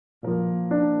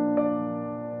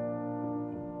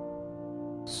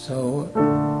So,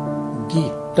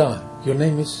 Geeta. Your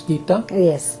name is Geeta?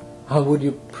 Yes. How would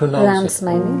you pronounce it?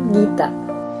 My name, Geeta.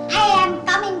 I am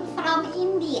coming from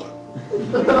India.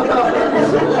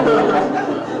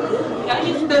 Ja,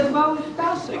 idź ten mały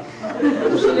ptaszek.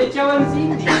 Przyleciałem z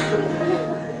Indii.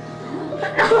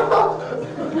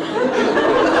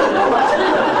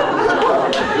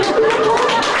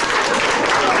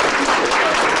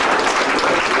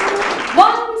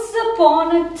 Once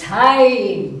upon a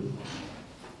time,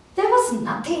 there was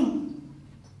nothing,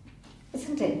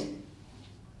 isn't it?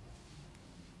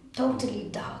 Totally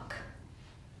dark.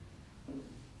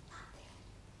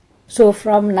 So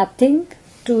from nothing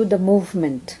to the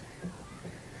movement.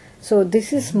 So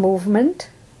this is movement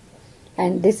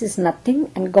and this is nothing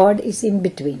and God is in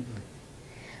between.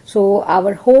 So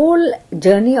our whole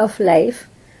journey of life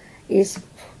is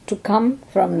to come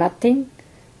from nothing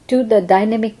to the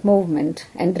dynamic movement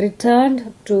and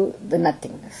return to the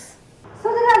nothingness. So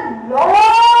there are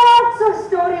lots of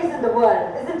stories in the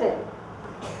world, isn't it?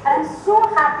 And I'm so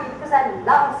happy because I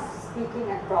love speaking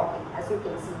and talking, as you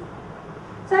can see.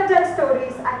 So I tell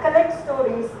stories, I collect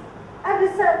stories, I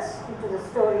research into the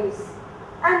stories,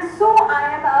 and so I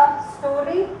am a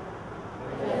storyteller.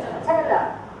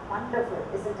 Wonderful,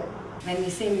 isn't it? When we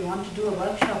say we want to do a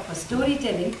workshop for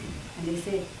storytelling, and they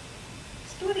say,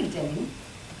 storytelling?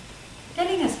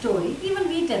 Telling a story, even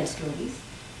we tell stories.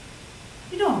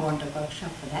 We don't want a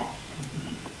workshop for that.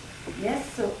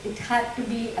 Yes, so it had to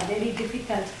be a very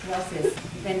difficult process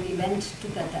when we went to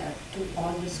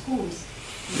all the schools.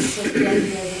 This was 12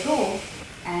 years ago,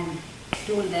 and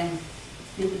told them,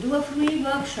 we will do a free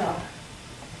workshop.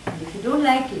 And if you don't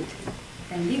like it,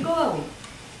 then we go away.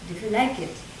 But if you like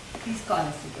it, please call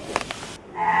us again.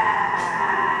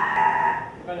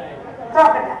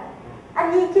 Crocodile.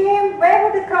 And he came, where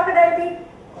would the crocodile be?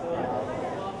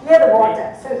 Near the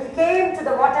water. So he came to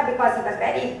the water because he was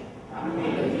very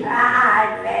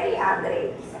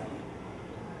hungry.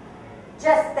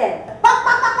 Just then,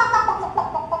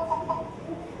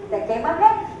 there came a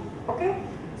hen. Okay?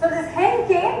 So this hen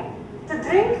came to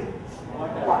drink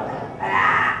water.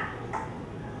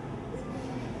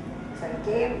 So he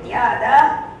came near the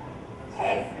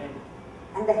hen.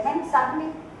 And the hen suddenly,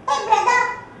 Hey brother,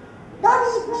 don't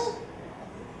eat me.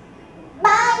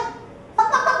 Bye.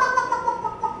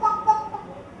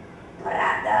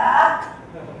 brother,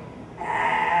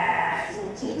 she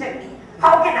cheated me.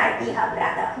 How can I be her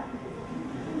brother?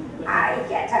 I'll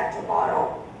get her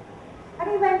tomorrow. And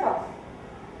he went off.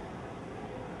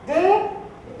 Day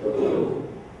 2.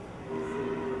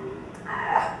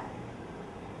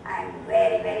 I'm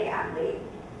very, very hungry.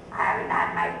 I haven't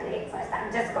had my breakfast.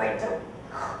 I'm just going to.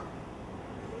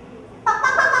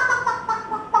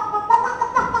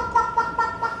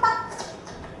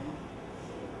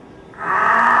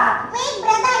 Wait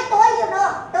brother, I told you no,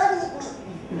 don't eat me.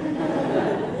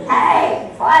 Hey,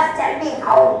 first tell me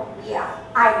how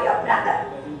I'm your brother.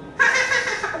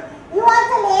 You want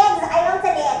the legs, I want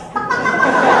the legs.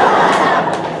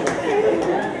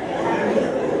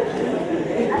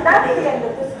 And that is the end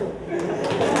of the story.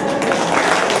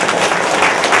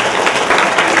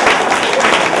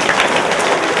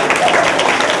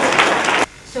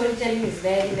 Storytelling is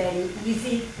very, very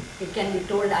easy. It can be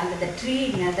told under the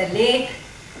tree, near the lake.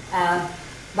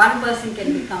 One person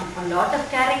can become a lot of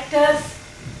characters.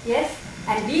 Yes,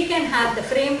 and we can have the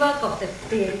framework of the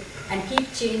tale and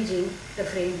keep changing the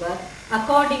framework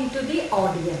according to the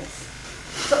audience.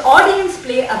 So audience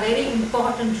play a very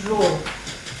important role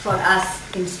for us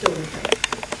in storytelling.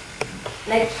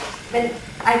 Like when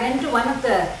I went to one of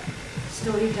the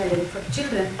storytelling for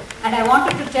children and I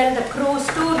wanted to tell the crow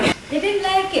story, they didn't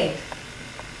like it.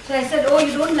 So I said, oh,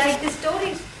 you don't like this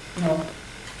story? No.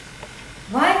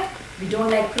 Why? We don't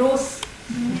like crows.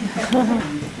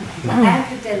 I have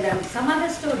to tell them some other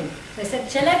story. So I said,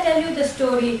 shall I tell you the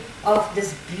story of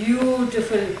this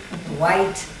beautiful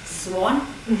white swan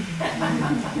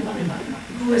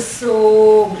who is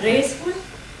so graceful?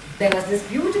 There was this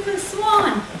beautiful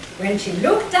swan. When she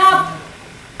looked up,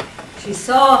 she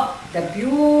saw the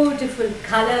beautiful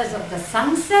colors of the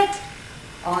sunset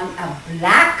on a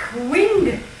black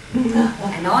wing.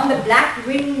 And on the black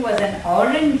wing was an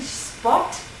orange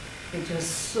spot, which was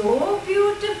so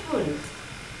beautiful.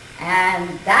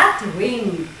 And that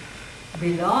wing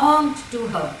belonged to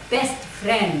her best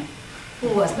friend, who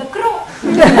was the crow.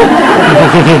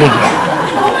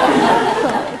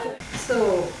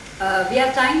 So we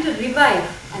are trying to revive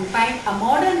and find a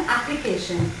modern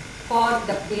application for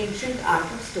the ancient art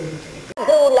of storytelling.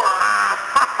 Bula.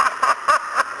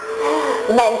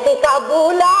 Mantika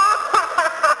Bula.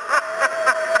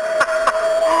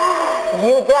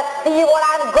 You just see what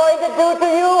I'm going to do to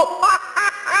you.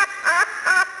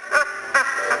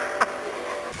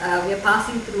 we are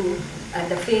passing through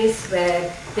the phase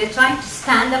where we are trying to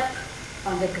stand up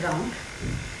on the ground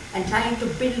and trying to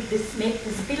make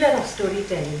this pillar of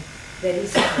storytelling very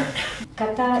strong.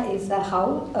 Katha is a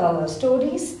house,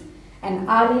 stories, and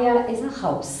Alaya is a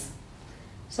house.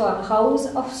 So a house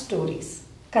of stories,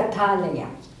 Kathalaya.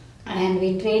 And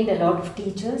we trained a lot of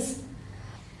teachers.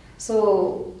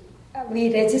 So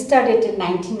we registered it in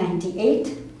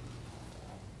 1998.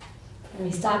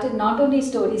 We started not only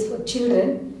stories for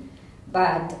children,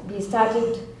 but we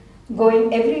started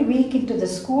going every week into the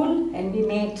school, and we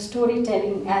made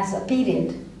storytelling as a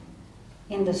period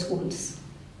in the schools.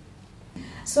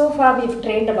 So far we've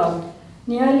trained about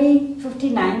nearly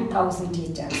 59,000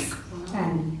 teachers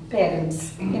and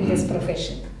parents in this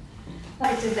profession.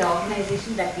 It is the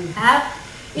organization that we have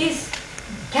is,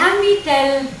 can we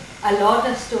tell a lot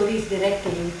of stories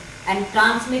directly and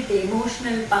transmit the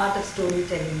emotional part of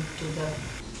storytelling to the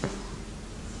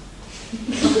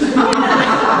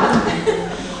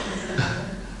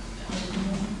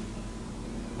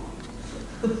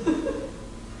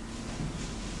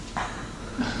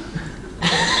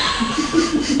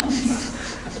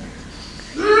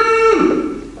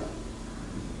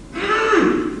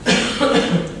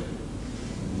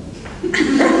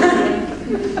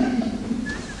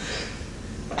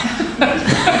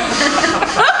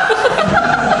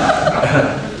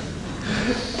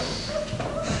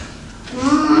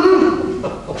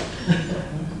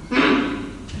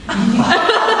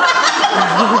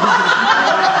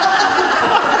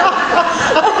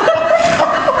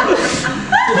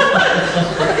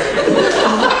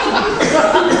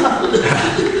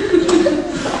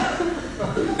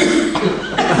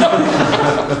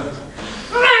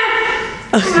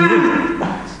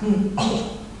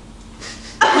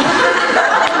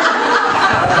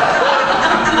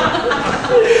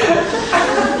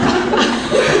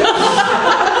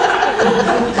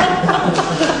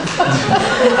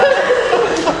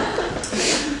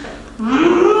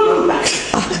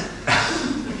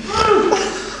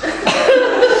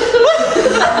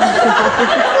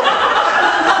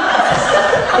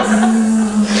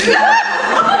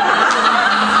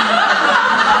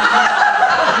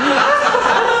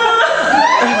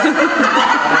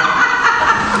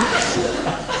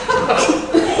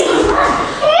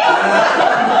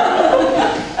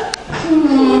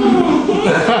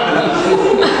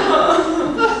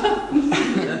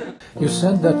You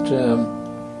said that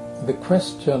the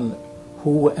question,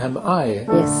 who am I,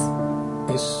 Yes.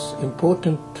 is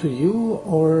important to you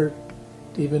or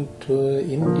even to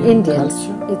Indian Indians.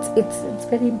 culture? It's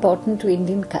very important to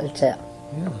Indian culture,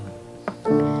 Yeah.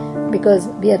 because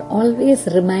we are always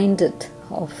reminded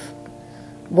of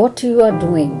what you are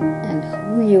doing and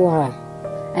who you are.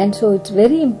 And so it's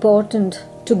very important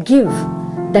to give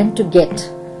than to get.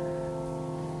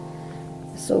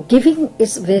 So giving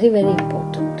is very, very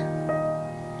important.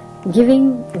 Giving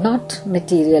not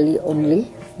materially only,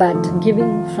 but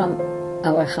giving from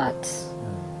our hearts.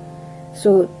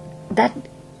 So that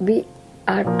we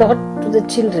are taught to the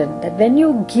children that when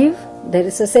you give, there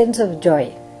is a sense of joy.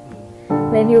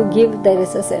 When you give, there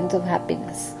is a sense of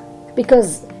happiness.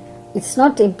 Because it's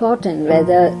not important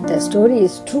whether the story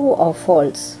is true or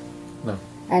false. No.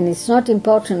 And it's not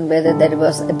important whether there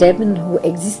was a demon who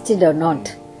existed or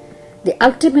not. The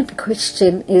ultimate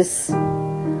question is,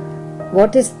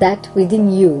 what is that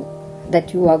within you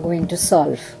that you are going to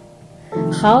solve?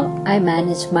 How I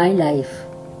manage my life,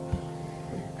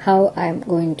 how I am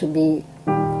going to be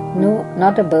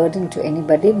not a burden to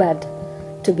anybody, but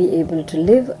to be able to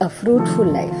live a fruitful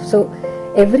life. So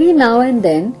every now and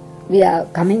then we are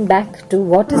coming back to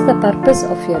what is the purpose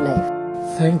of your life.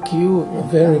 Thank you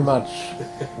very much.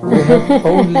 We have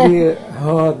only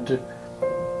heard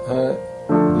a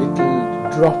little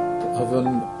drop of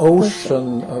an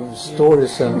ocean of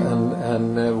stories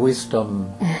and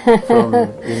wisdom from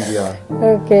India.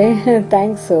 Okay,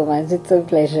 thanks so much. It's a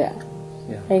pleasure.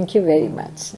 Yeah. Thank you very much.